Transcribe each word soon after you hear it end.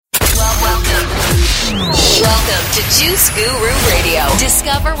Welcome to Juice Guru Radio.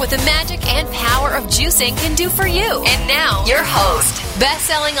 Discover what the magic and power of juicing can do for you. And now, your host,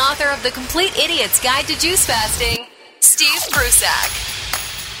 best-selling author of The Complete Idiot's Guide to Juice Fasting, Steve Prussack.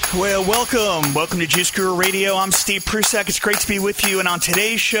 Well, welcome to Juice Guru Radio. I'm Steve Prussack. It's great to be with you. And on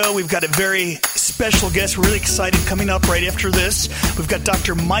today's show, we've got a very special guest. We're really excited coming up right after this. We've got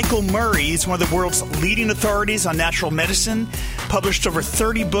Dr. Michael Murray. He's one of the world's leading authorities on natural medicine, published over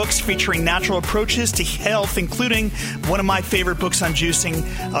 30 books featuring natural approaches to health, including one of my favorite books on juicing,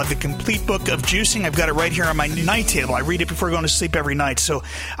 The Complete Book of Juicing. I've got it right here on my night table. I read it before going to sleep every night. So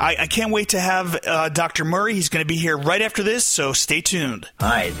I can't wait to have Dr. Murray. He's going to be here right after this, so stay tuned.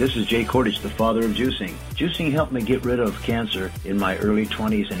 Hi, this is Jay Kordich, the father of juicing. Juicing helped me get rid of cancer in my early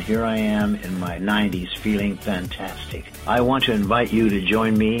 20s, and here I am in my 90s feeling fantastic. I want to invite you to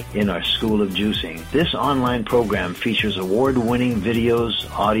join me in our School of Juicing. This online program features award-winning videos,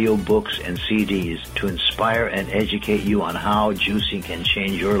 audio books, and CDs to inspire and educate you on how juicing can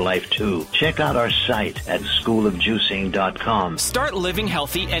change your life too. Check out our site at schoolofjuicing.com. Start living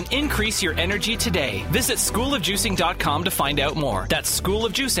healthy and increase your energy today. Visit schoolofjuicing.com to find out more. That's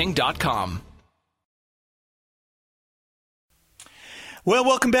schoolofjuicing.com. Well,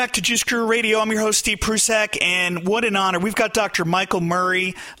 welcome back to Juice Guru Radio. I'm your host, Steve Prussack, and what an honor. We've got Dr. Michael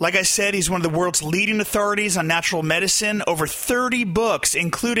Murray. Like I said, he's one of the world's leading authorities on natural medicine, over 30 books,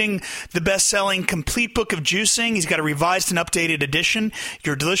 including the best-selling Complete Book of Juicing. He's got a revised and updated edition,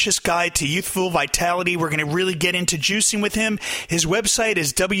 Your Delicious Guide to Youthful Vitality. We're going to really get into juicing with him. His website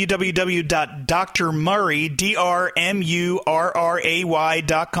is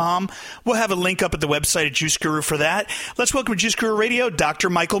www.drmurray.com. We'll have a link up at the website at Juice Guru for that. Let's welcome to Juice Guru Radio, Dr.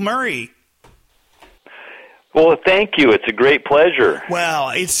 Michael Murray. Well, thank you. It's a great pleasure.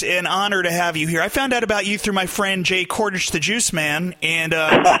 Well, it's an honor to have you here. I found out about you through my friend Jay Kordich, the Juice Man, and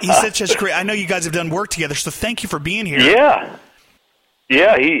he's such a great. I know you guys have done work together, so thank you for being here. Yeah,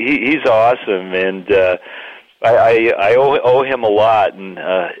 he's awesome, and I owe him a lot. And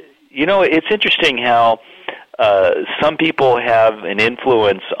it's interesting how some people have an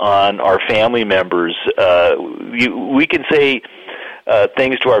influence on our family members. We can say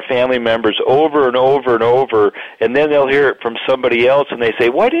things to our family members over and over and over, and then they'll hear it from somebody else, and they say,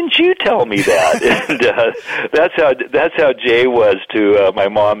 "Why didn't you tell me that?" And that's how Jay was to my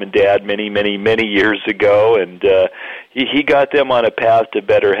mom and dad many years ago, and he got them on a path to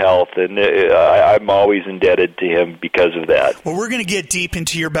better health, and I'm always indebted to him because of that. Well, we're going to get deep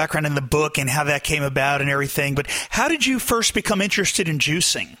into your background in the book and how that came about and everything, but how did you first become interested in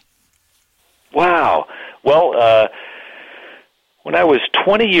juicing? Wow. Well, when I was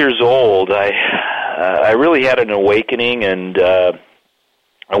 20 years old, I really had an awakening, and I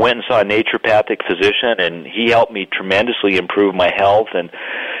went and saw a naturopathic physician, and he helped me tremendously improve my health, and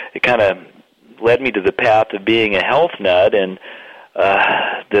it kind of led me to the path of being a health nut, and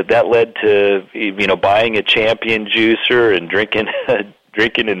that led to buying a Champion juicer and drinking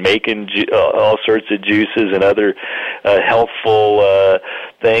and making all sorts of juices and other healthful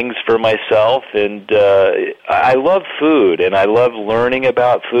things for myself. And I love food, and I love learning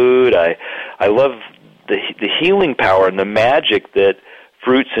about food. I love the healing power and the magic that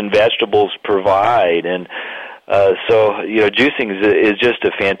fruits and vegetables provide. And so juicing is just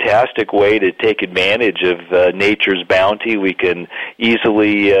a fantastic way to take advantage of nature's bounty. We can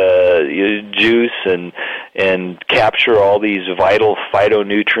easily juice and capture all these vital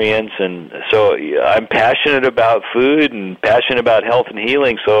phytonutrients. And so I'm passionate about food and passionate about health and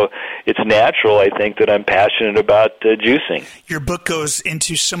healing, so it's natural, I think, that I'm passionate about juicing. Your book goes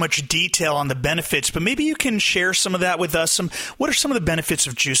into so much detail on the benefits, but maybe you can share some of that with us. What are some of the benefits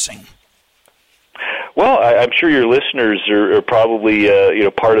of juicing? Well, I'm sure your listeners are probably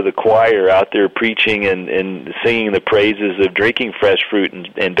part of the choir out there preaching and singing the praises of drinking fresh fruit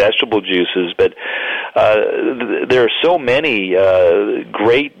and vegetable juices. But there are so many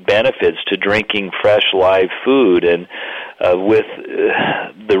great benefits to drinking fresh live food, and with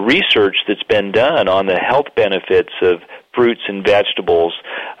the research that's been done on the health benefits of fruits and vegetables,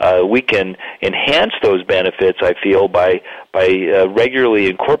 we can enhance those benefits, I feel, by regularly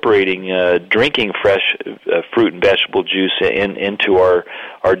incorporating drinking fresh fruit and vegetable juice into our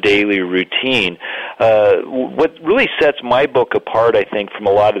daily routine. What really sets my book apart, I think, from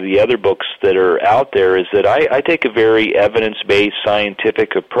a lot of the other books that are out there is that I take a very evidence-based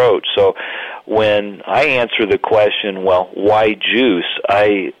scientific approach. So when I answer the question, well, why juice,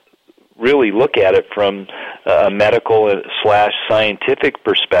 I really look at it from a medical/scientific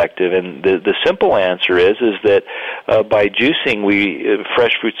perspective, and the simple answer is that by juicing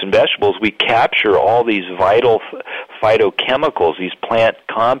fresh fruits and vegetables, we capture all these vital phytochemicals, these plant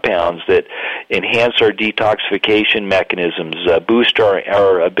compounds that enhance our detoxification mechanisms, boost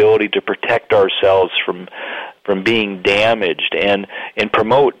our ability to protect ourselves from being damaged, and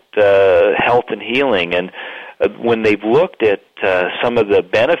promote health and healing. And when they've looked at some of the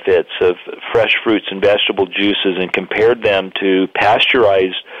benefits of fresh fruits and vegetable juices and compared them to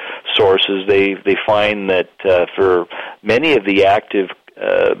pasteurized sources, they find that for many of the active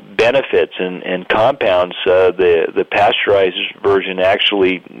benefits and compounds, the pasteurized version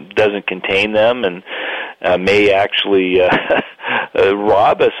actually doesn't contain them, and may actually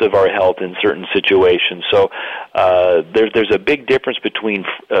rob us of our health in certain situations. So there's a big difference between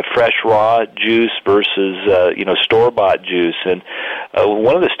fresh raw juice versus store-bought juice. And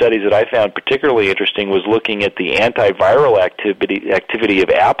one of the studies that I found particularly interesting was looking at the antiviral activity of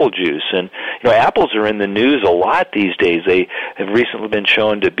apple juice. And apples are in the news a lot these days. They have recently been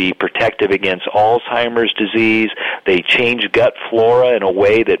shown to be protective against Alzheimer's disease. They change gut flora in a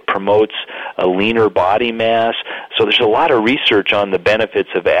way that promotes a leaner body mass. So there's a lot of research on the benefits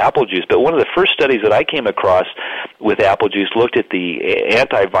of apple juice. But one of the first studies that I came across with apple juice looked at the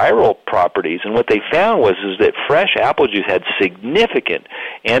antiviral properties, and what they found was that fresh apple juice had significant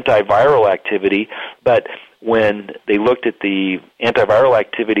antiviral activity, but when they looked at the antiviral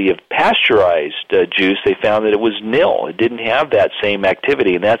activity of pasteurized juice, they found that it was nil. It didn't have that same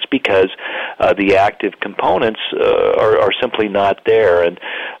activity, and that's because the active components are simply not there. And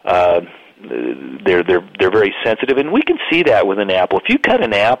they're very sensitive, and we can see that with an apple. If you cut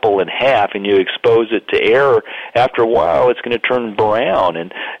an apple in half and you expose it to air, after a while it's going to turn brown,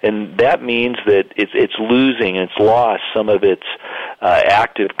 and that means that it's losing and it's lost some of its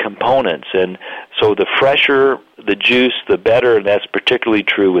active components. And so the fresher the juice, the better, and that's particularly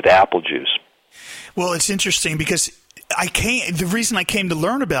true with apple juice. Well, it's interesting because the reason I came to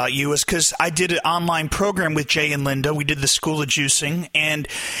learn about you is because I did an online program with Jay and Linda. We did the School of Juicing, and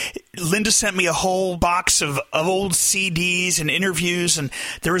Linda sent me a whole box of old CDs and interviews, and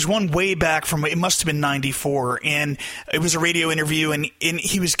there was one way back from, it must have been 94, and it was a radio interview, and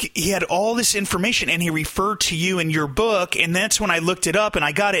he had all this information, and he referred to you in your book, and that's when I looked it up, and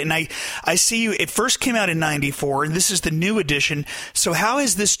I got it, and I see you, it first came out in 94, and this is the new edition. So how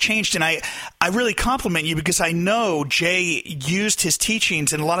has this changed? And I really compliment you because I know Jay used his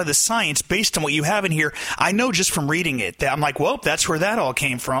teachings and a lot of the science based on what you have in here. I know just from reading it. I'm like, well, that's where that all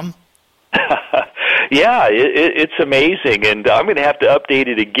came from. Yeah, it's amazing, and I'm going to have to update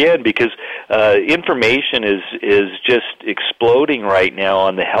it again because information is just exploding right now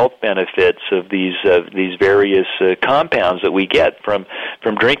on the health benefits of these various compounds that we get from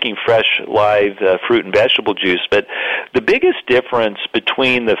drinking fresh, live fruit and vegetable juice. But the biggest difference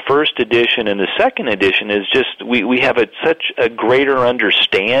between the first edition and the second edition is just we have such a greater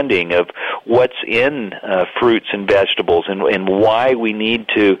understanding of what's in fruits and vegetables and why we need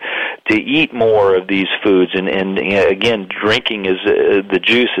to eat more of these foods, and again, drinking the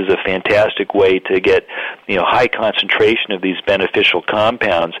juice is a fantastic way to get high concentration of these beneficial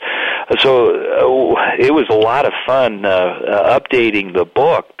compounds. So it was a lot of fun updating the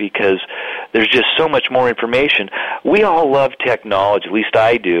book because there's just so much more information. We all love technology, at least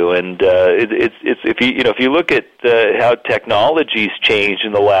I do, and if you look at how technology's changed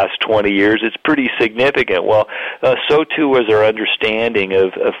in the last 20 years, it's pretty significant. Well, so too was our understanding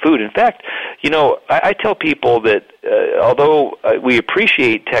of food. In fact, I tell people that although we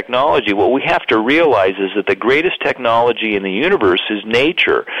appreciate technology, what we have to realize is that the greatest technology in the universe is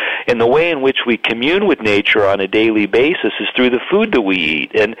nature, and the way in which we commune with nature on a daily basis is through the food that we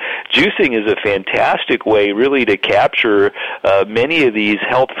eat. And juicing is a fantastic way really to capture many of these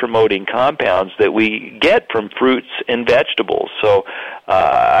health-promoting compounds that we get from fruits and vegetables. So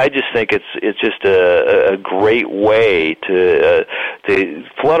I just think it's just a great way to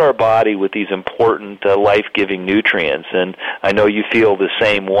flood our body with these important life-giving nutrients, and I know you feel the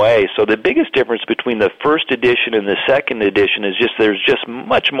same way. So the biggest difference between the first edition and the second edition is just there's just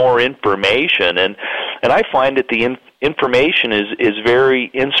much more information, and I find that the information is very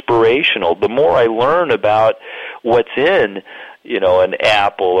inspirational. The more I learn about what's in an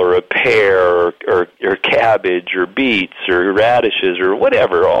apple or a pear or cabbage or beets or radishes or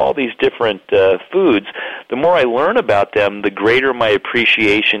whatever, all these different foods, the more I learn about them, the greater my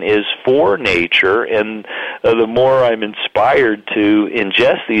appreciation is for nature, and the more I'm inspired to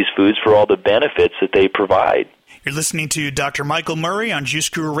ingest these foods for all the benefits that they provide. You're listening to Dr. Michael Murray on Juice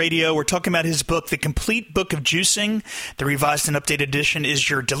Guru Radio. We're talking about his book, The Complete Book of Juicing. The revised and updated edition is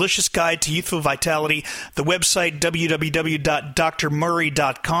your delicious guide to youthful vitality. The website,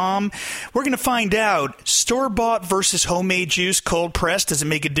 www.drmurray.com. We're going to find out store-bought versus homemade juice, cold-pressed. Does it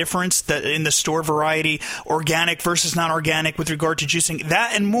make a difference in the store variety? Organic versus non-organic with regard to juicing?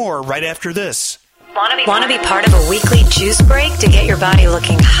 That and more right after this. Want to be part of a weekly juice break to get your body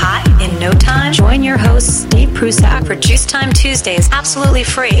looking hot in no time? Join your host, Steve Prusak, for Juice Time Tuesdays absolutely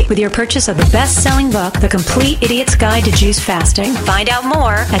free with your purchase of the best-selling book, The Complete Idiot's Guide to Juice Fasting. Find out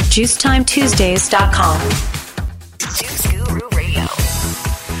more at JuiceTimeTuesdays.com. Juice Guru Radio.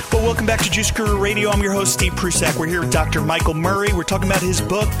 Well, welcome back to Juice Guru Radio. I'm your host, Steve Prusak. We're here with Dr. Michael Murray. We're talking about his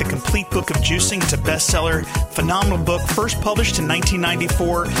book, The Complete Book of Juicing. It's a bestseller, phenomenal book, first published in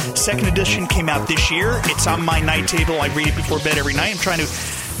 1994. Second edition came out this year. It's on my night table. I read it before bed every night. I'm trying to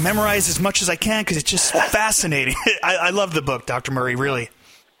memorize as much as I can because it's just fascinating. I love the book, Dr. Murray, really.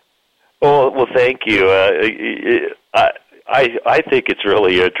 Well, thank you. I think it's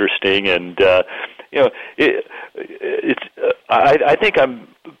really interesting, and I think I'm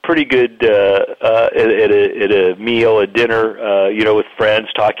pretty good at a meal, a dinner, with friends,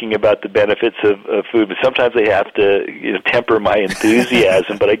 talking about the benefits of food. But sometimes I have to temper my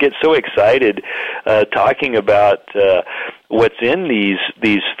enthusiasm. But I get so excited talking about what's in these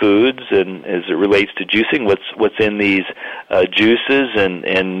foods, and as it relates to juicing, what's in these juices,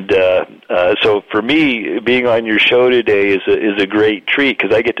 and so for me, being on your show today is a great treat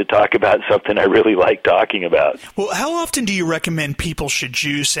because I get to talk about something I really like talking about. Well, how often do you recommend people should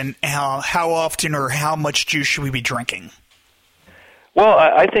juice, and how often or how much juice should we be drinking? Well,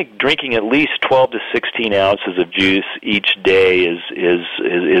 I think drinking at least 12 to 16 ounces of juice each day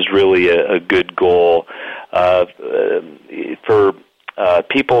is really a good goal. For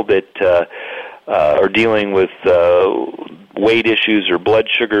people that are dealing with weight issues or blood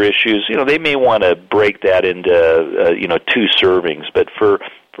sugar issues, they may want to break that into 2 servings. But for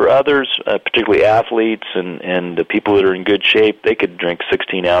others, particularly athletes and the people that are in good shape, they could drink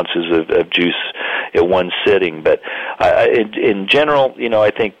 16 ounces of juice at one sitting. But in general,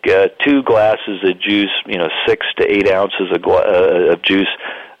 I think 2 glasses of juice, 6 to 8 ounces of juice,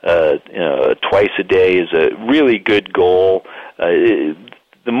 twice a day is a really good goal.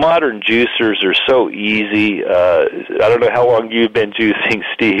 The modern juicers are so easy. I don't know how long you've been juicing,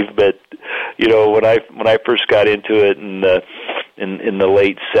 Steve, but when I first got into it in the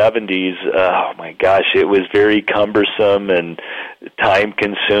late 70s, oh my gosh, it was very cumbersome and time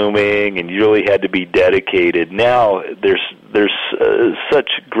consuming, and you really had to be dedicated. Now there's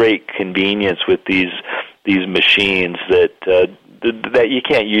such great convenience with these machines that you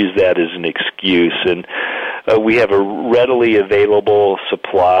can't use that as an excuse, and we have a readily available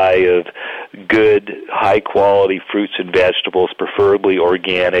supply of good, high-quality fruits and vegetables, preferably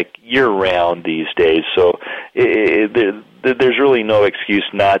organic, year-round these days. So there's really no excuse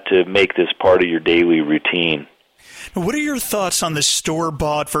not to make this part of your daily routine. What are your thoughts on the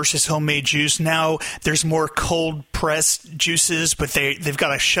store-bought versus homemade juice? Now there's more cold-pressed juices, but they've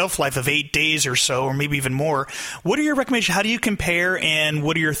got a shelf life of 8 days or so, or maybe even more. What are your recommendations? How do you compare, and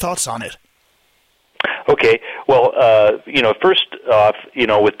what are your thoughts on it? Okay, well, first off,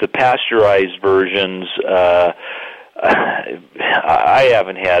 with the pasteurized versions, I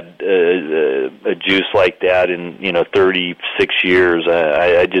haven't had a juice like that in 36 years.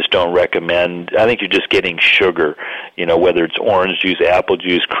 I just don't recommend. I think you're just getting sugar. Whether it's orange juice, apple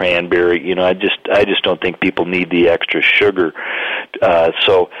juice, cranberry. I just don't think people need the extra sugar.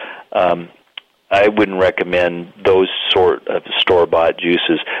 So I wouldn't recommend those sort of store-bought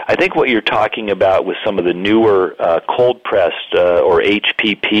juices. I think what you're talking about with some of the newer cold-pressed or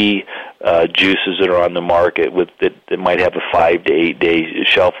HPP juices that are on the market that might have a 5 to 8 day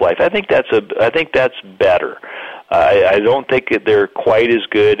shelf life, I think that's better. I don't think that they're quite as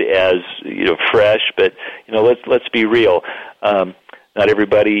good as fresh, but let's be real. Not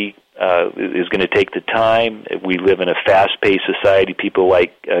everybody is going to take the time. We live in a fast-paced society. People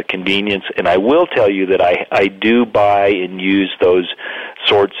like convenience. And I will tell you that I do buy and use those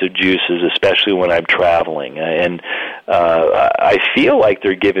sorts of juices, especially when I'm traveling. And I feel like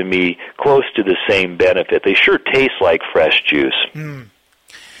they're giving me close to the same benefit. They sure taste like fresh juice. Mm.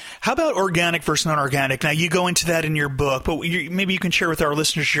 How about organic versus non-organic? Now, you go into that in your book, but maybe you can share with our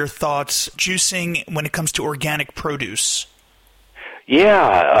listeners your thoughts, juicing when it comes to organic produce.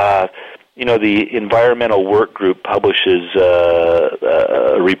 Yeah, the Environmental Work Group publishes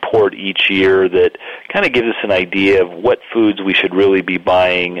a report each year that kind of gives us an idea of what foods we should really be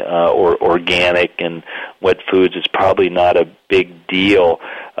buying or organic, and what foods it's probably not a big deal.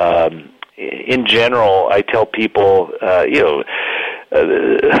 in general, I tell people,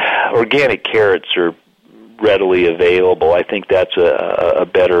 organic carrots are readily available. I think that's a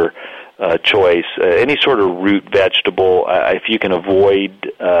better choice. Any sort of root vegetable, if you can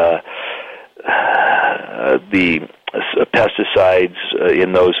avoid the pesticides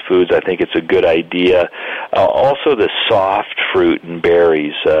in those foods, I think it's a good idea. Also, the soft fruit and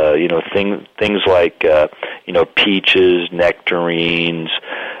berries, things like peaches, nectarines,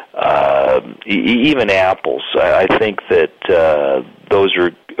 even apples. I think that those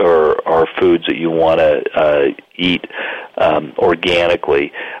are foods that you want to eat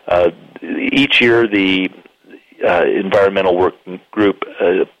organically. Each year, the Environmental Working Group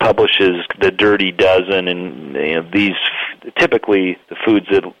publishes the Dirty Dozen, and these typically the foods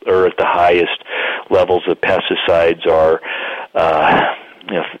that are at the highest levels of pesticides are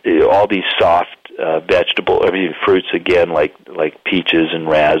all these soft fruits again, like peaches and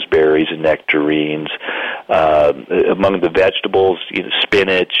raspberries and nectarines. Among the vegetables,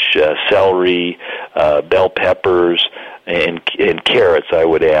 spinach, celery, bell peppers, and carrots, I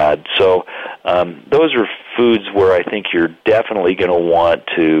would add. So those are foods where I think you're definitely going to want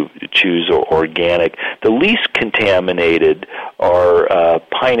to choose organic. The least contaminated are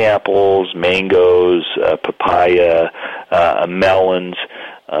pineapples, mangoes, papaya, melons.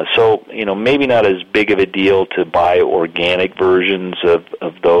 So, maybe not as big of a deal to buy organic versions of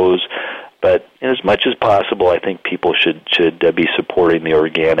those, but as much as possible, I think people should be supporting the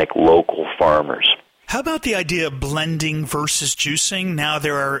organic local farmers. How about the idea of blending versus juicing? Now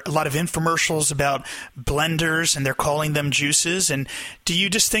there are a lot of infomercials about blenders, and they're calling them juices. And do you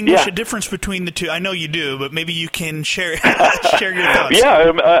distinguish a difference between the two? I know you do, but maybe you can share share your thoughts.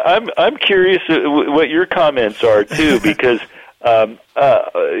 Yeah, I'm curious what your comments are too, because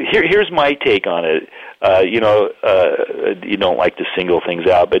here's my take on it. You don't like to single things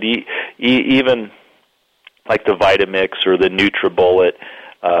out, but even like the Vitamix or the NutriBullet.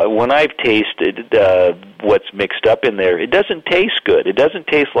 When I've tasted what's mixed up in there, it doesn't taste good. It doesn't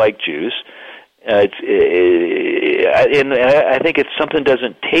taste like juice. And I think if something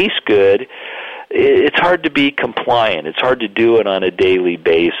doesn't taste good, it's hard to be compliant. It's hard to do it on a daily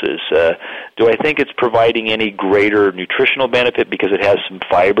basis. Do I think it's providing any greater nutritional benefit because it has some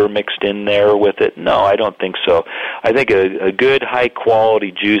fiber mixed in there with it? No, I don't think so. I think a good,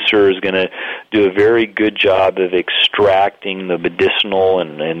 high-quality juicer is going to do a very good job of extracting the medicinal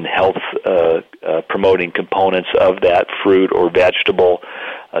and health-promoting components of that fruit or vegetable,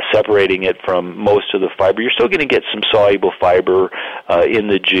 separating it from most of the fiber. You're still going to get some soluble fiber in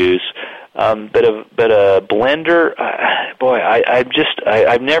the juice. But a blender,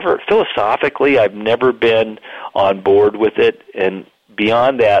 I've never been on board with it. And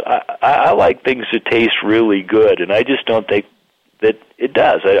beyond that, I like things that taste really good, and I just don't think that it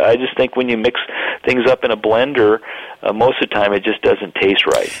does. I just think when you mix things up in a blender, most of the time it just doesn't taste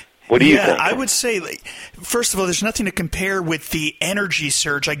right. What do you think? I would say, first of all, there's nothing to compare with the energy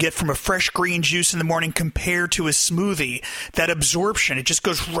surge I get from a fresh green juice in the morning compared to a smoothie. That absorption, it just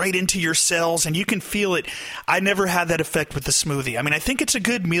goes right into your cells, and you can feel it. I never had that effect with the smoothie. I mean, I think it's a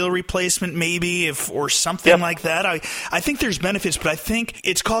good meal replacement maybe, or something like that. I think there's benefits, but I think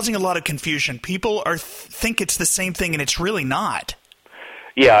it's causing a lot of confusion. People think it's the same thing, and it's really not.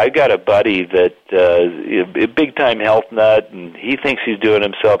 Yeah, I got a buddy that a big-time health nut, and he thinks he's doing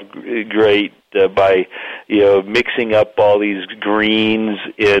himself great by mixing up all these greens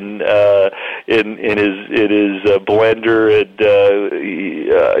in his blender. And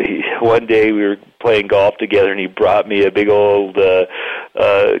one day we were playing golf together, and he brought me a big old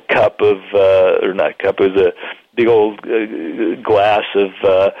cup of or not cup, it was a big old glass of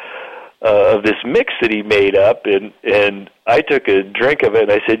this mix that he made up, and I took a drink of it,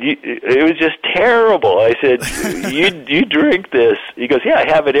 and I said, it was just terrible. I said, you drink this? He goes, yeah, I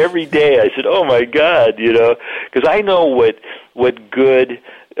have it every day. I said, oh my God, because I know what good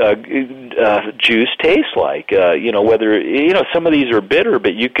juice tastes like. Whether some of these are bitter,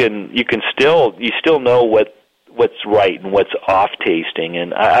 but you still know what's right and what's off tasting,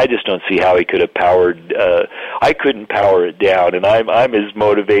 and I just don't see how he could have powered. I couldn't power it down, and I'm as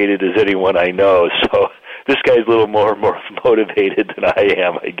motivated as anyone I know. So this guy's a little more motivated than I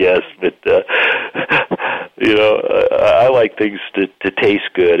am, I guess. But I like things to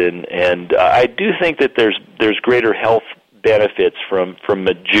taste good, and I do think that there's greater health benefits from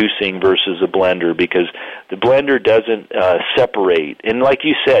a juicing versus a blender, because the blender doesn't separate. And like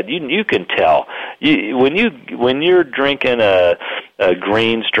you said, you can tell when you're drinking a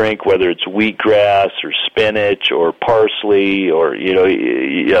greens drink, whether it's wheatgrass or spinach or parsley or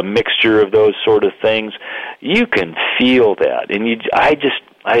a mixture of those sort of things, you can feel that. And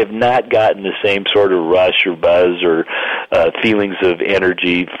I have not gotten the same sort of rush or buzz or feelings of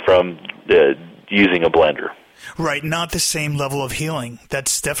energy from using a blender. Right, not the same level of healing.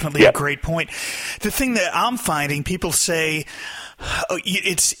 That's definitely a great point. The thing that I'm finding, people say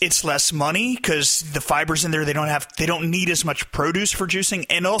it's less money because the fibers in there, they don't need as much produce for juicing,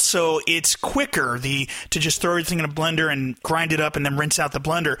 and also it's quicker to just throw everything in a blender and grind it up and then rinse out the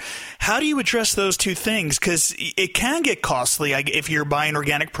blender. How do you address those two things? Because it can get costly if you're buying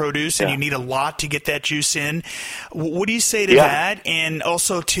organic produce and you need a lot to get that juice in. What do you say to that, and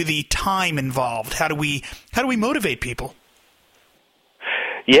also to the time involved? How do we motivate people?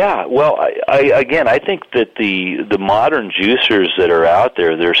 Yeah, well, I think that the modern juicers that are out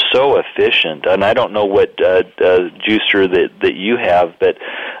there, they're so efficient, and I don't know what juicer that you have, but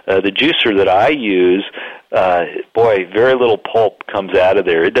the juicer that I use, very little pulp comes out of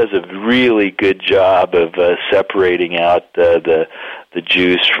there. It does a really good job of separating out the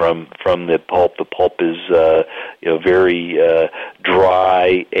juice from the pulp. The pulp is very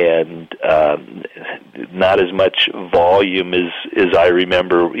dry and not as much volume as I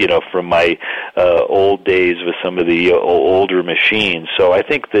remember from my old days with some of the older machines. So I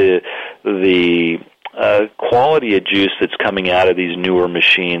think the quality of juice that's coming out of these newer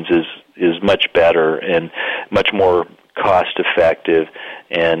machines is much better and much more cost effective,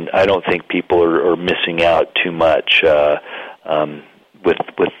 and I don't think people are missing out too much with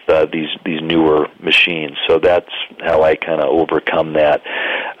these newer machines. So that's how I kind of overcome that.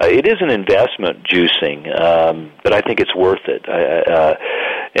 It is an investment, juicing, but I think it's worth it. I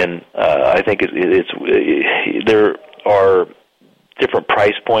think there are different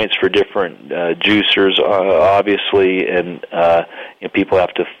price points for different juicers, obviously, and people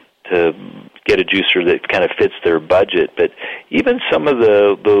have to get a juicer that kind of fits their budget. But even some of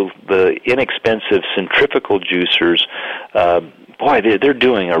the inexpensive centrifugal juicers, they're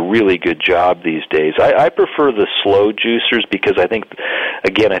doing a really good job these days. I prefer the slow juicers because I think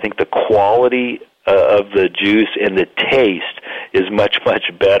the quality of the juice and the taste is much,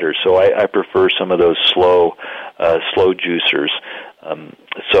 much better. So I prefer some of those slow juicers.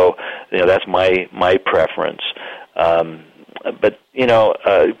 So that's my preference. But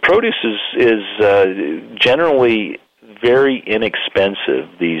produce is generally very inexpensive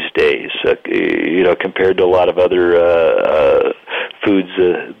these days, compared to a lot of other foods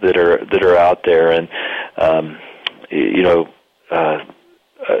that are out there, and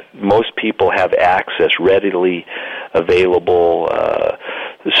most people have access, readily available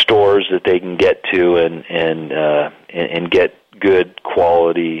stores that they can get to and get good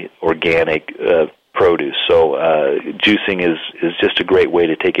quality organic produce. So juicing is just a great way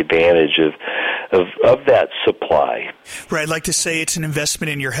to take advantage of that supply. Right. I'd like to say it's an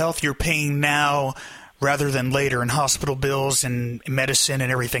investment in your health. You're paying now rather than later in hospital bills and medicine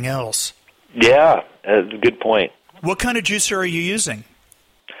and everything else. Yeah, that's a good point. What kind of juicer are you using?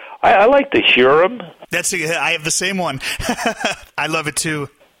 I like the Hurom. I have the same one. I love it too.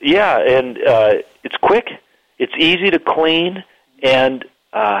 Yeah, and it's quick, it's easy to clean, and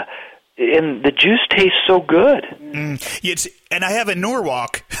the juice tastes so good. And I have a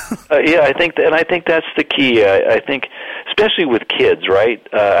Norwalk. I think that's the key. I think, especially with kids, right?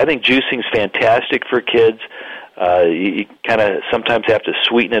 I think juicing's fantastic for kids. You kind of sometimes have to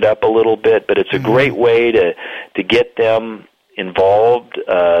sweeten it up a little bit, but it's a great way to get them involved.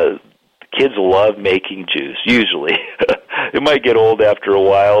 Kids love making juice, usually. It might get old after a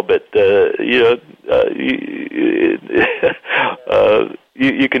while, but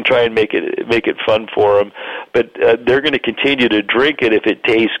you can try and make it fun for them. But they're going to continue to drink it if it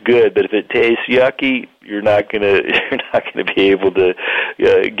tastes good. But if it tastes yucky, you're not going to be able to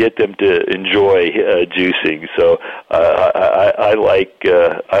get them to enjoy juicing. So I like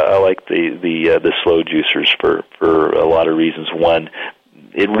the slow juicers for a lot of reasons. One,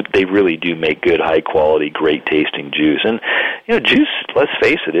 they really do make good, high quality, great tasting juice. And juice, let's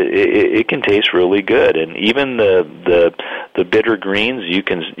face it, it can taste really good. And even the bitter greens, you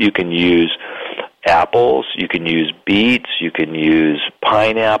can use apples, you can use beets, you can use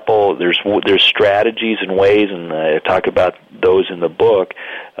pineapple. There's strategies and ways, and I talk about those in the book,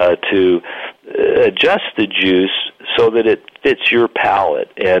 to adjust the juice so that it fits your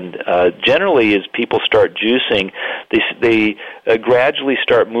palate. And generally, as people start juicing, they gradually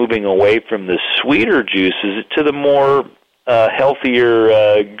start moving away from the sweeter juices to the more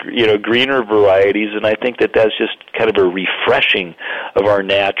healthier, greener varieties. And I think that's just kind of a refreshing of our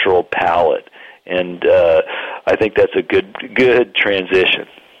natural palate. And I think that's a good transition.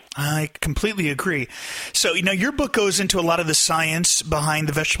 I completely agree. So, your book goes into a lot of the science behind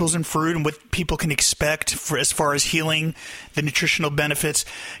the vegetables and fruit and what people can expect for as far as healing, the nutritional benefits.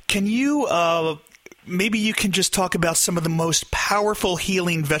 Can you, maybe you can just talk about some of the most powerful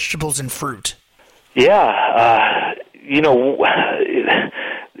healing vegetables and fruit? Yeah,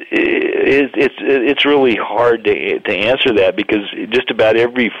 it's really hard to answer that because just about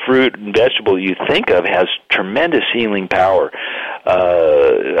every fruit and vegetable you think of has tremendous healing power.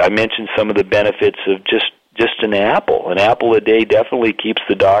 I mentioned some of the benefits of just an apple. An apple a day definitely keeps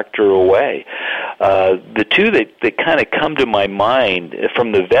the doctor away. The two that kind of come to my mind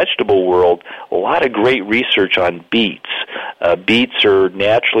from the vegetable world, a lot of great research on beets. Beets are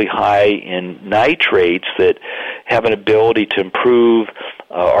naturally high in nitrates that have an ability to improve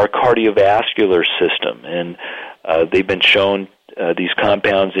our cardiovascular system, and they've been shown, these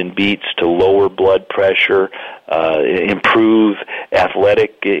compounds in beets, to lower blood pressure, improve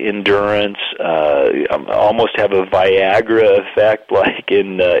athletic endurance, almost have a Viagra effect like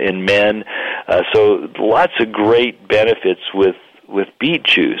in men. So lots of great benefits with beet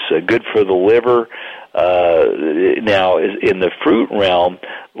juice, good for the liver. Now, in the fruit realm,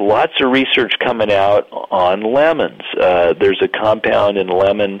 lots of research coming out on lemons. There's a compound in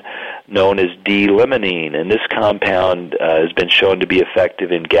lemon known as D-limonene, and this compound has been shown to be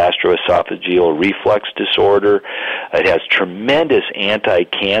effective in gastroesophageal reflux disorder. It has tremendous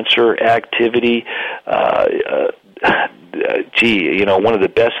anti-cancer activity. One of the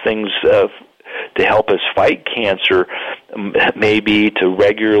best things to help us fight cancer may be to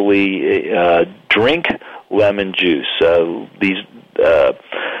regularly drink lemon juice. These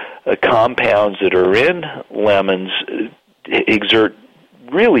compounds that are in lemons exert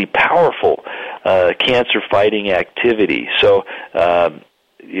really powerful cancer-fighting activity. So, those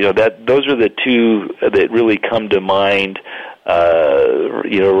are the two that really come to mind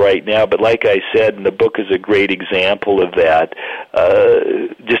right now. But like I said, and the book is a great example of that,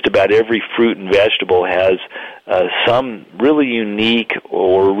 just about every fruit and vegetable has some really unique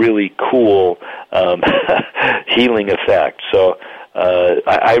or really cool healing effect. So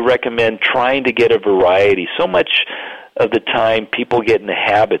I recommend trying to get a variety. So much of the time people get in a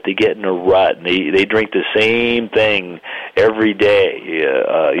habit, they get in a rut, and they drink the same thing every day.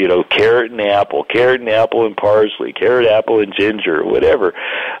 Carrot and apple and parsley, carrot, apple and ginger, whatever.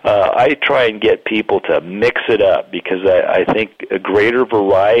 I try and get people to mix it up because I think a greater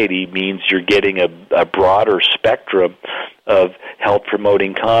variety means you're getting a broader spectrum of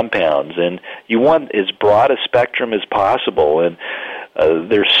health-promoting compounds, and you want as broad a spectrum as possible. And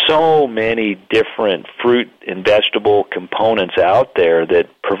there's so many different fruit and vegetable components out there that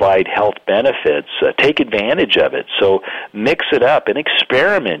provide health benefits. Take advantage of it. So mix it up and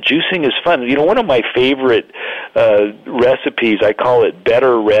experiment. Juicing is fun. One of my favorite recipes, I call it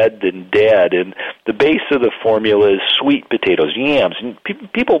better red than dead, and the base of the formula is sweet potatoes, yams. And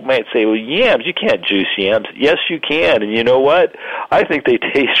people might say, well, yams, you can't juice yams. Yes, you can, and you know what? I think they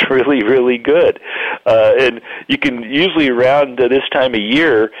taste really, really good. And you can usually around this time of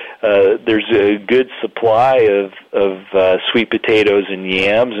year, there's a good supply of sweet potatoes and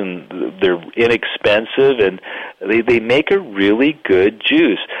yams, and they're inexpensive, and they make a really good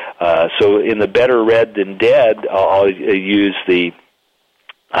juice. So in the better red than dead, I'll use the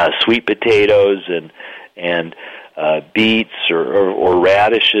sweet potatoes and beets or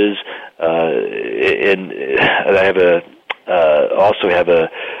radishes, and I have also have a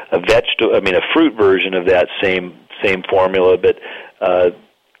fruit version of that same formula. But my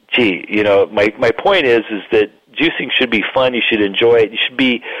point is that juicing should be fun. You should enjoy it. You should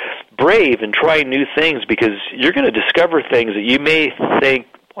be brave and try new things because you're going to discover things that you may think,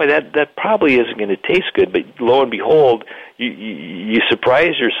 boy, that probably isn't going to taste good. But lo and behold, you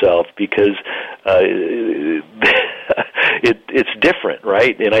surprise yourself because it's different,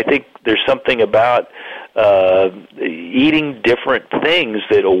 right? And I think there's something about eating different things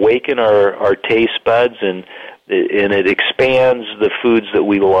that awaken our taste buds and it expands the foods that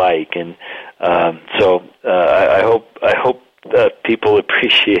we like. And so I hope people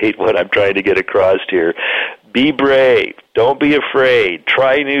appreciate what I'm trying to get across here. Be brave. Don't be afraid.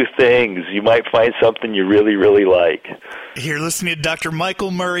 Try new things. You might find something you really, really like. You're listening to Dr.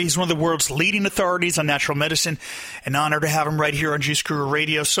 Michael Murray. He's one of the world's leading authorities on natural medicine. An honor to have him right here on Juice Guru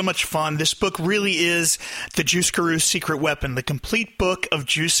Radio. So much fun. This book really is the Juice Guru's secret weapon, the complete book of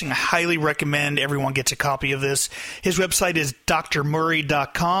juicing. I highly recommend everyone gets a copy of this. His website is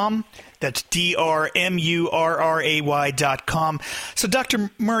drmurray.com. That's drmurray.com. So, Dr.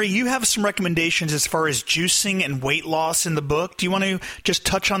 Murray, you have some recommendations as far as juicing and weight loss in the book. Do you want to just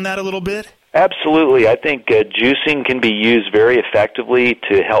touch on that a little bit? Absolutely. I think juicing can be used very effectively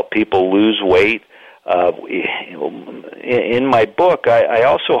to help people lose weight. In my book, I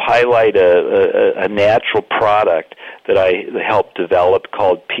also highlight a natural product that I helped develop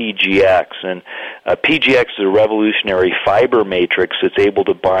called PGX. And PGX is a revolutionary fiber matrix that's able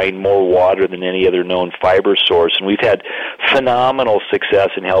to bind more water than any other known fiber source. And we've had phenomenal success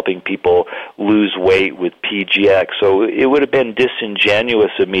in helping people lose weight with PGX. So it would have been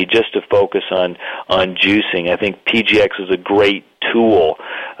disingenuous of me just to focus on juicing. I think PGX is a great tool.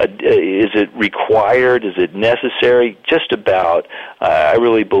 Is it required? Is it necessary? Just about. I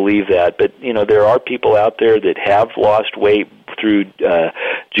really believe that. But, there are people out there that have lost weight through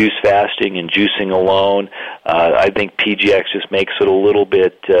juice fasting and juicing alone. I think PGX just makes it a little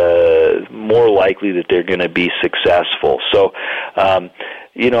bit more likely that they're going to be successful. So,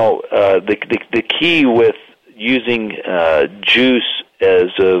 the key with using juice as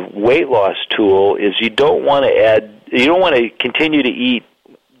a weight loss tool is you don't want to continue to eat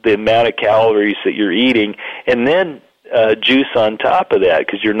the amount of calories that you're eating and then juice on top of that,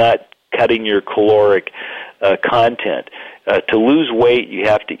 because you're not cutting your caloric content. To lose weight, you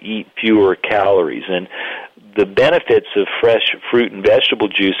have to eat fewer calories. And the benefits of fresh fruit and vegetable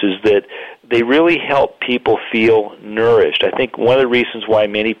juice is that they really help people feel nourished. I think one of the reasons why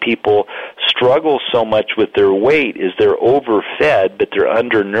many people struggle so much with their weight is they're overfed, but they're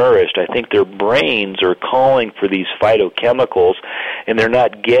undernourished. I think their brains are calling for these phytochemicals, and they're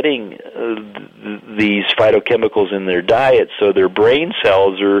not getting these phytochemicals in their diet, so their brain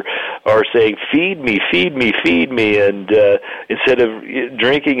cells are saying, feed me, feed me, feed me, and instead of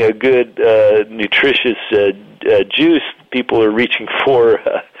drinking a good, nutritious juice, people are reaching for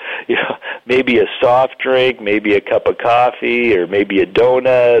maybe a soft drink, maybe a cup of coffee, or maybe a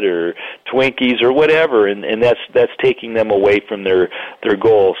donut, or Twinkies, or whatever, and that's taking them away from their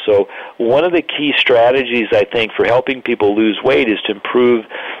goal. So one of the key strategies, I think, for helping people lose weight is to improve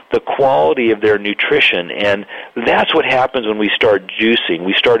the quality of their nutrition, and that's what happens when we start juicing.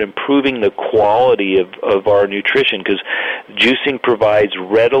 We start improving the quality of our nutrition, because juicing provides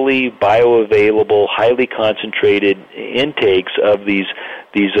readily bioavailable, highly concentrated intakes of these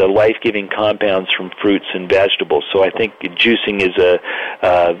life-giving compounds from fruits and vegetables. So I think juicing is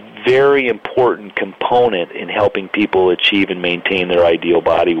a very important component in helping people achieve and maintain their ideal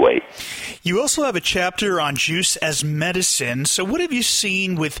body weight. You also have a chapter on juice as medicine. So what have you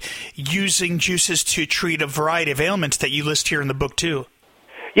seen with using juices to treat a variety of ailments that you list here in the book too?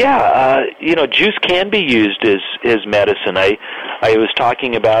 Yeah, juice can be used as medicine. I was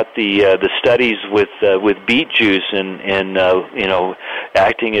talking about the studies with beet juice and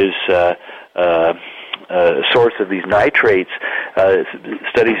acting as a source of these nitrates.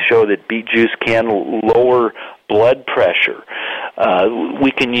 Studies show that beet juice can lower blood pressure.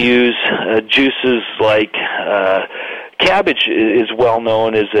 We can use juices like cabbage is well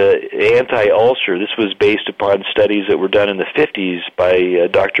known as an anti-ulcer. This was based upon studies that were done in the 50s by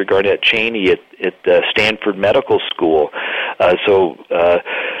Dr. Garnett Cheney at Stanford Medical School. So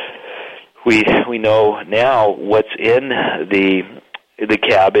we know now what's in the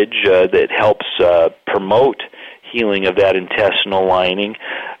cabbage that helps promote healing of that intestinal lining.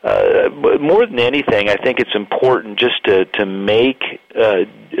 But more than anything, I think it's important just to make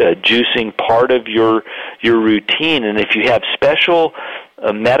juicing part of your routine. And if you have special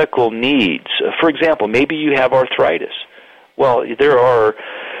medical needs, for example, maybe you have arthritis. Well, there are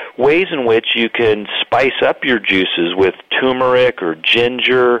ways in which you can spice up your juices with turmeric or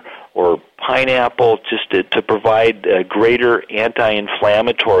ginger or pineapple, just to provide a greater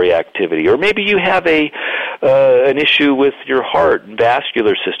anti-inflammatory activity. Or maybe you have an issue with your heart and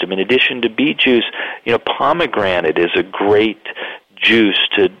vascular system. In addition to beet juice, pomegranate is a great juice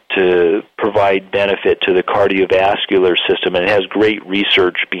to provide benefit to the cardiovascular system, and it has great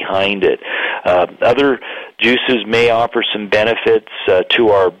research behind it. Other juices may offer some benefits to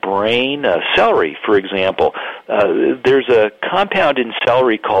our brain. Celery, for example. There's a compound in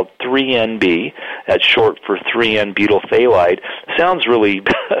celery called 3NB. That's short for 3N-butyl phthalate. Sounds really,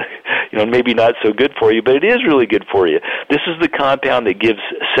 maybe not so good for you, but it is really good for you. This is the compound that gives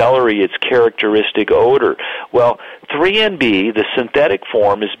celery its characteristic odor. Well, 3NB, the synthetic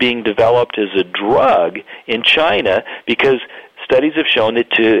form, is being developed as a drug in China because studies have shown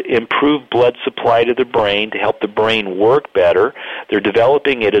it to improve blood supply to the brain, to help the brain work better. They're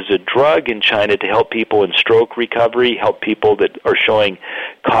developing it as a drug in China to help people in stroke recovery, help people that are showing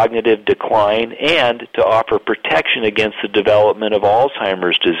cognitive decline, and to offer protection against the development of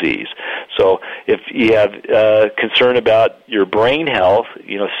Alzheimer's disease. So if you have concern about your brain health,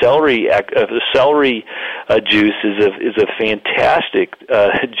 celery juice is a fantastic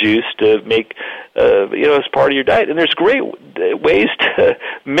juice to make as part of your diet. And there's great ways to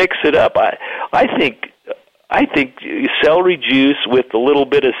mix it up. I think celery juice with a little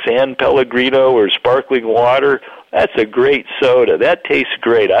bit of San Pellegrino or sparkling water, that's a great soda. That tastes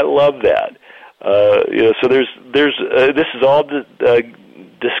great. I love that. So there's this is all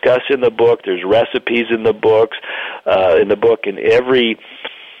discussed in the book. There's recipes in the book, and every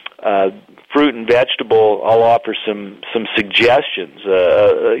fruit and vegetable, I'll offer some suggestions.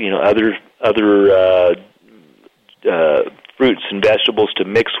 Other fruits and vegetables to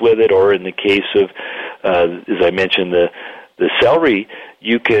mix with it, or in the case of, as I mentioned, the celery,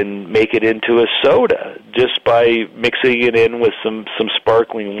 you can make it into a soda just by mixing it in with some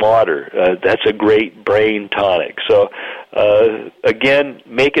sparkling water. That's a great brain tonic. So, again,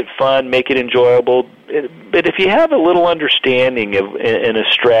 make it fun, make it enjoyable. But if you have a little understanding and a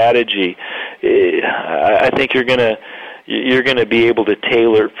strategy, I think you're gonna be able to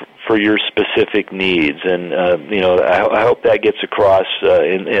tailor it for your specific needs. And I hope that gets across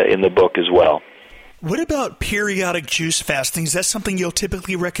in the book as well. What about periodic juice fasting? Is that something you'll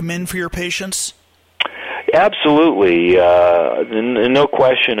typically recommend for your patients? Absolutely, no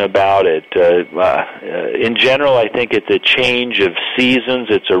question about it. In general, I think at the change of seasons,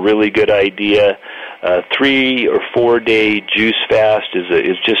 it's a really good idea. 3 or 4 day juice fast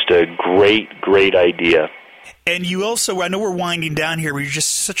is just a great idea. And you also, I know we're winding down here, but you're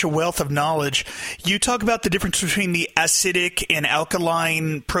just such a wealth of knowledge. You talk about the difference between the acidic and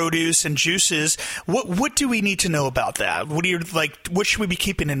alkaline produce and juices. What do we need to know about that? What should we be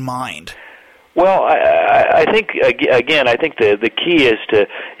keeping in mind? Well, I think again, I think the key is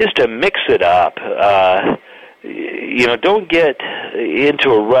to mix it up. Don't get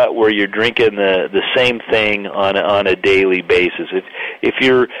into a rut where you're drinking the same thing on a daily basis. If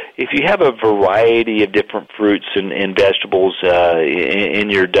you have a variety of different fruits and vegetables in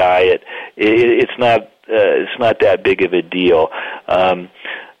your diet, it's not that big of a deal.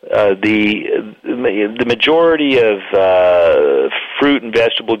 The majority of fruit and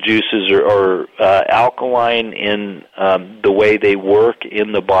vegetable juices are alkaline in the way they work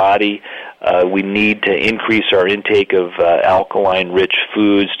in the body. We need to increase our intake of alkaline-rich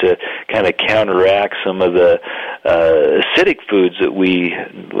foods to kind of counteract some of the acidic foods that we,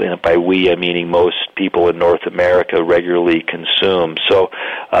 by we, I'm meaning most people in North America, regularly consume. So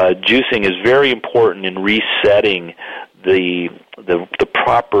juicing is very important in resetting the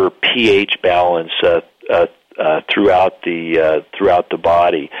proper pH balance throughout the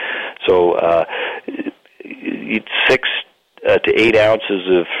body. So 6 to 8 ounces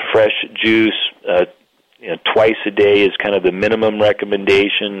of fresh juice twice a day is kind of the minimum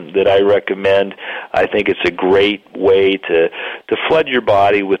recommendation that I recommend. I think it's a great way to flood your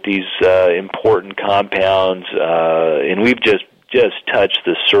body with these important compounds, and we've just touched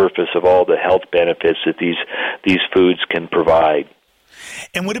the surface of all the health benefits that these foods can provide.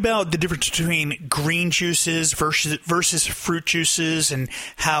 And what about the difference between green juices versus fruit juices and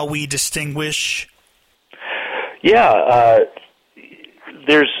how we distinguish? Yeah,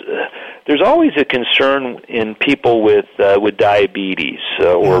 there's always a concern in people with diabetes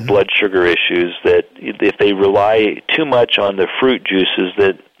or blood sugar issues that if they rely too much on the fruit juices,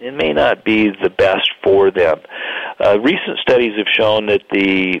 that it may not be the best for them. Recent studies have shown that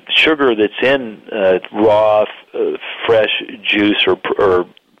the sugar that's in raw, fresh juice or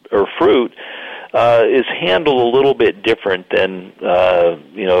fruit is handled a little bit different than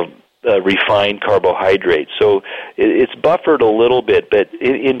refined carbohydrates. So it's buffered a little bit, but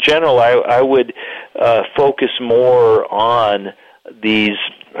in general, I would focus more on these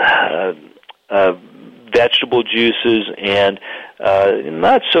vegetable juices and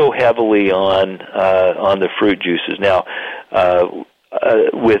not so heavily on the fruit juices. Now,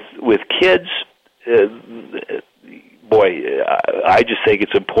 with kids, I just think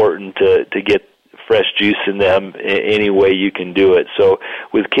it's important to get fresh juice in them any way you can do it. So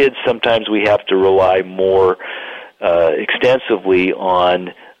with kids, sometimes we have to rely more extensively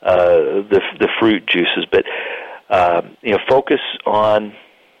on the fruit juices, but focus on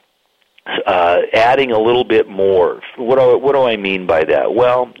adding a little bit more. What do I mean by that?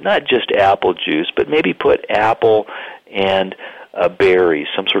 Well, not just apple juice, but maybe put apple and berries,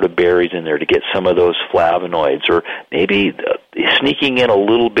 some sort of berries in there to get some of those flavonoids, or maybe sneaking in a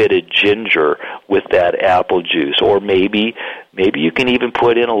little bit of ginger with that apple juice, or maybe you can even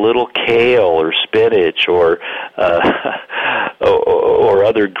put in a little kale or spinach or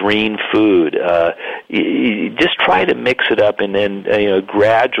other green food. You just try to mix it up, and then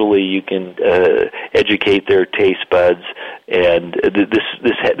gradually you can educate their taste buds And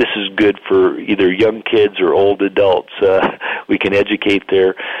this is good for either young kids or old adults. We can educate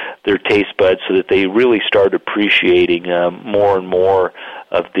their taste buds so that they really start appreciating more and more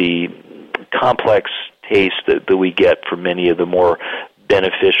of the complex taste that we get from many of the more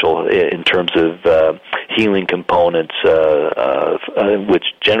beneficial in terms of healing components, which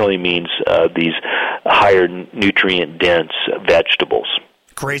generally means these higher nutrient-dense vegetables.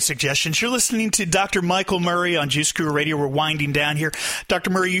 Great suggestions. You're listening to Dr. Michael Murray on Juice Guru Radio. We're winding down here. Dr.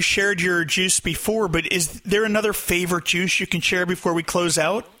 Murray, you shared your juice before, but is there another favorite juice you can share before we close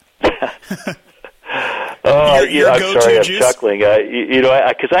out? I'm sorry, I'm chuckling.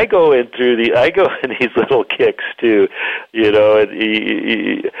 Because I go in these little kicks too.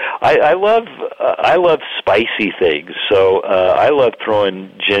 I love spicy things. So I love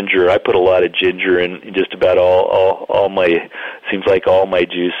throwing ginger. I put a lot of ginger in just about all my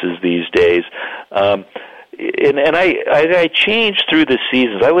juices these days. And I change through the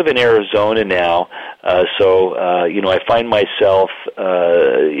seasons. I live in Arizona now, so I find myself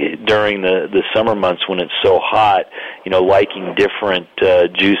during the summer months when it's so hot, liking different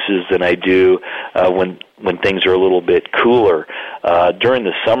juices than I do when things are a little bit cooler. During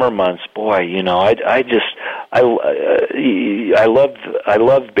the summer months, boy, I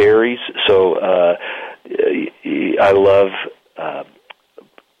love berries, so I love.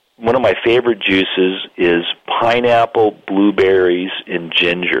 One of my favorite juices is pineapple, blueberries, and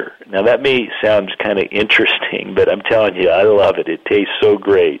ginger. Now, that may sound kind of interesting, but I'm telling you, I love it. It tastes so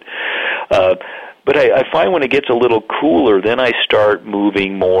great. But I find when it gets a little cooler, then I start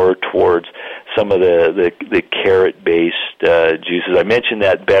moving more towards some of the carrot-based juices. I mentioned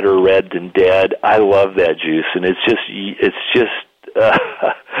that Better Red Than Dead. I love that juice, and it's just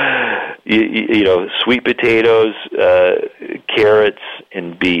sweet potatoes, carrots,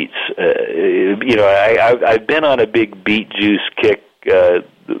 and beets. I've been on a big beet juice kick the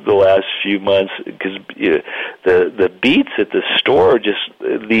last few months because the beets at the store just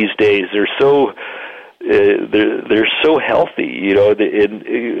these days they're so healthy. In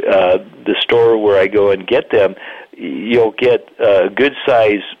the store where I go and get them, you'll get a good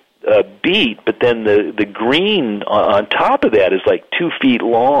size beet, but then the green on top of that is like 2 feet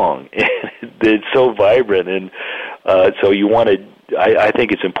long. It's so vibrant, and so you want to. I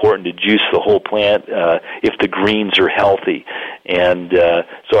think it's important to juice the whole plant if the greens are healthy, and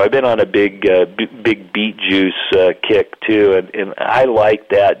so I've been on a big beet juice kick too, and I like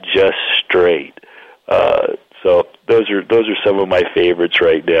that just straight. So those are some of my favorites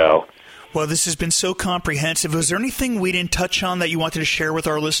right now. Well, this has been so comprehensive. Was there anything we didn't touch on that you wanted to share with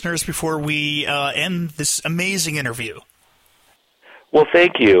our listeners before we end this amazing interview? Well,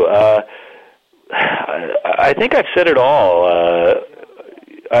 thank you. I think I've said it all.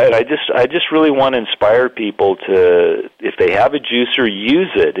 I just really want to inspire people to, if they have a juicer,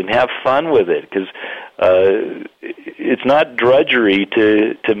 use it and have fun with it, because it's not drudgery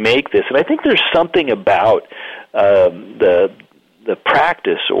to make this. And I think there's something about the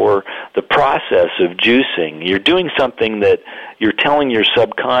practice or the process of juicing. You're doing something that you're telling your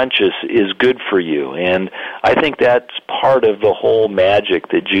subconscious is good for you, and I think that's part of the whole magic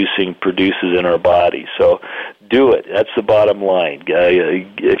that juicing produces in our body. So do it. That's the bottom line.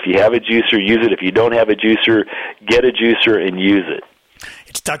 If you have a juicer, use it. If you don't have a juicer, get a juicer and use it.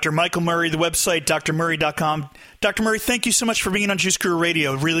 It's Dr. Michael Murray, the website, drmurray.com. Dr. Murray, thank you so much for being on Juice Guru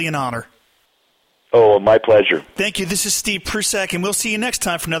Radio. Really an honor. Oh, my pleasure. Thank you. This is Steve Prusak, and we'll see you next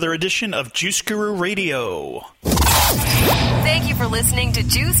time for another edition of Juice Guru Radio. Thank you for listening to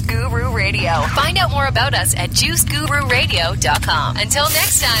Juice Guru Radio. Find out more about us at juicegururadio.com. Until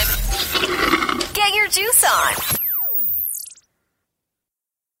next time, get your juice on.